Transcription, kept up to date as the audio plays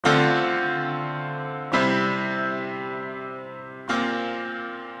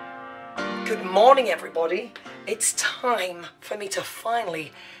Good morning, everybody. It's time for me to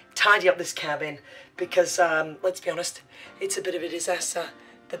finally tidy up this cabin because, let's be honest, it's a bit of a disaster.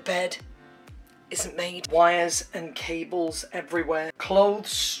 The bed isn't made. Wires and cables everywhere.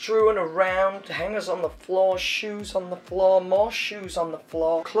 Clothes strewn around, hangers on the floor, shoes on the floor, more shoes on the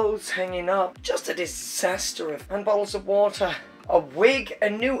floor, clothes hanging up. Just a disaster. And bottles of water. A wig, a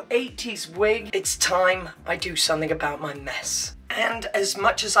new 80s wig. It's time I do something about my mess. And as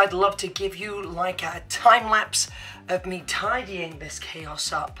much as I'd love to give you like a time lapse of me tidying this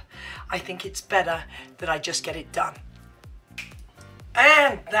chaos up, I think it's better that I just get it done.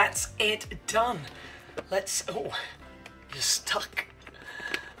 And that's it done. Let's, oh, you're stuck.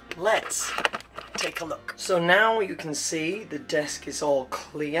 Let's take a look. So now you can see the desk is all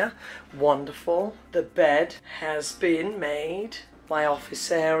clear. Wonderful. The bed has been made. My office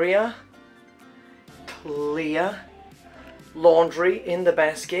area, clear. Laundry in the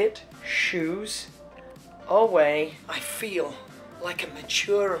basket. Shoes away. I feel like a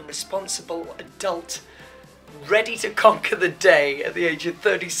mature and responsible adult, ready to conquer the day. At the age of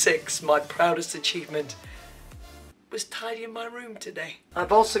 36, my proudest achievement was tidying my room today.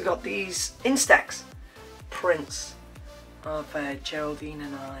 I've also got these Instax prints of Geraldine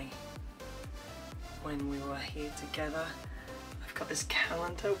and I when we were here together. I've got this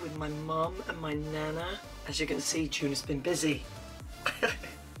calendar with my mum and my nana. As you can see, June has been busy.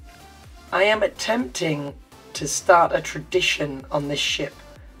 I am attempting to start a tradition on this ship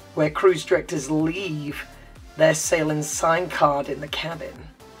where cruise directors leave their sailing sign card in the cabin.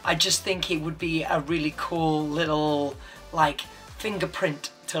 I just think it would be a really cool little, like, fingerprint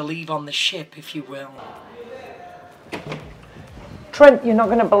to leave on the ship, if you will. Trent, you're not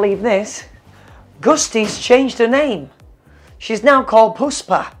going to believe this. Gusty's changed her name. She's now called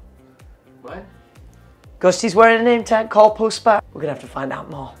Puspa. What? Gusty's wearing a name tag called Puspa. We're going to have to find out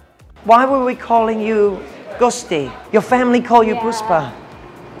more. Why were we calling you Gusty? Your family call you Puspa.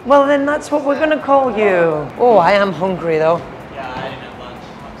 Well, then that's what we're going to call you. Oh, I am hungry, though. Yeah, I didn't have lunch.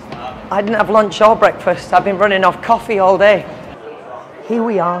 I'm starving. I didn't have lunch or breakfast. I've been running off coffee all day. Here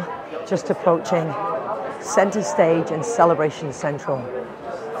we are, just approaching Center Stage and Celebration Central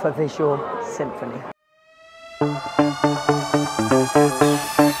for Visual Symphony.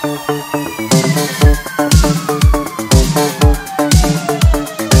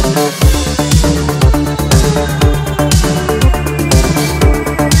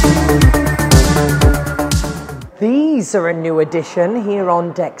 These are a new addition here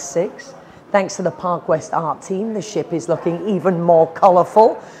on Deck 6. Thanks to the Park West art team, the ship is looking even more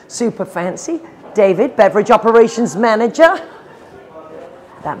colourful, super fancy. David, Beverage Operations Manager.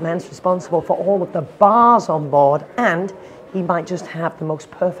 That man's responsible for all of the bars on board, and he might just have the most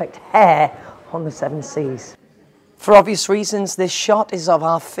perfect hair on the 7 seas. For obvious reasons, this shot is of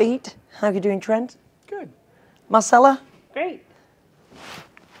our feet. How are you doing, Trent? Good. Marcella? Great.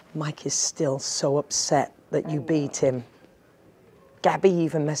 Mike is still so upset that you beat him. Gabby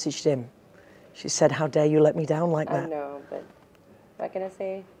even messaged him. She said, how dare you let me down like that? I know, but what can I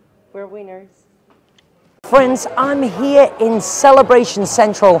say? We're winners. Friends, I'm here in Celebration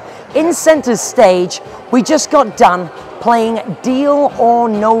Central, in Center Stage. We just got done playing Deal or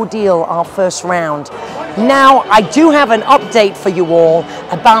No Deal, our first round. Now, I do have an update for you all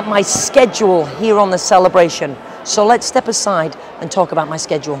about my schedule here on the celebration. So let's step aside and talk about my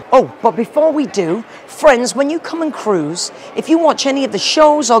schedule. Oh, but before we do, friends, when you come and cruise, if you watch any of the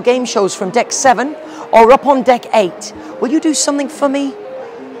shows or game shows from Deck 7 or up on Deck 8, will you do something for me?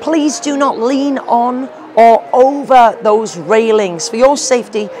 Please do not lean on or over those railings for your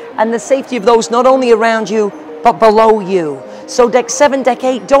safety and the safety of those not only around you, but below you. So Deck 7, Deck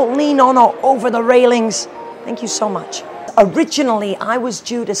 8, don't lean on or over the railings. Thank you so much. Originally, I was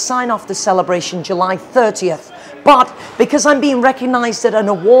due to sign off the celebration July 30th, but because I'm being recognized at an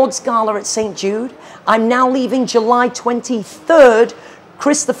awards gala at St. Jude, I'm now leaving July 23rd.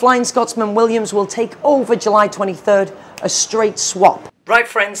 Chris, the Flying Scotsman Williams, will take over July 23rd, a straight swap. Right,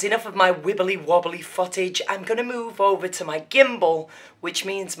 friends, enough of my wibbly-wobbly footage. I'm going to move over to my gimbal, which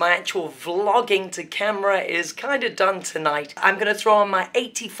means my actual vlogging to camera is kind of done tonight. I'm going to throw on my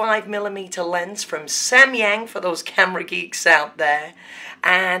 85mm lens from Samyang for those camera geeks out there.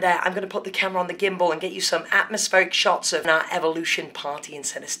 And I'm going to put the camera on the gimbal and get you some atmospheric shots of our Evolution party in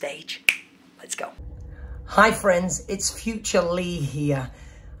Center Stage. Let's go. Hi, friends. It's Future Lee here.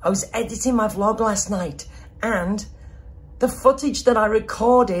 I was editing my vlog last night, and the footage that I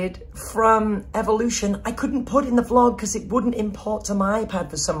recorded from Evolution, I couldn't put in the vlog because it wouldn't import to my iPad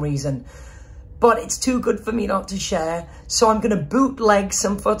for some reason. But it's too good for me not to share, so I'm going to bootleg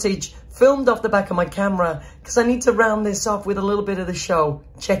some footage filmed off the back of my camera because I need to round this off with a little bit of the show.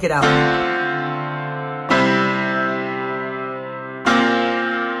 Check it out.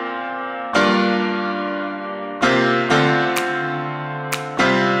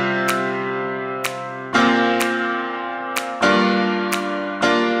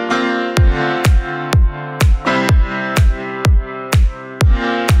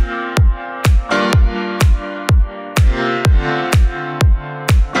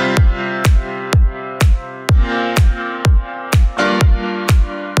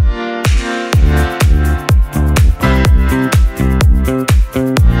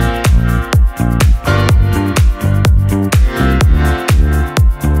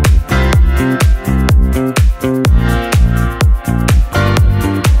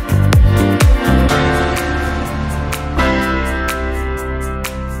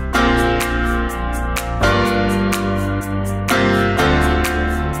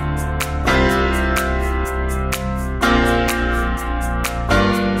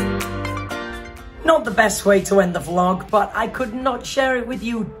 best way to end the vlog, but I could not share it with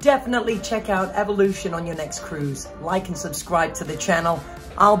you. Definitely check out Evolution on your next cruise. Like and subscribe to the channel.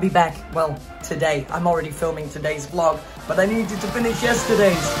 I'll be back, well, today. I'm already filming today's vlog, but I needed to finish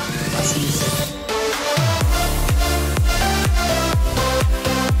yesterday's. I'll see you soon.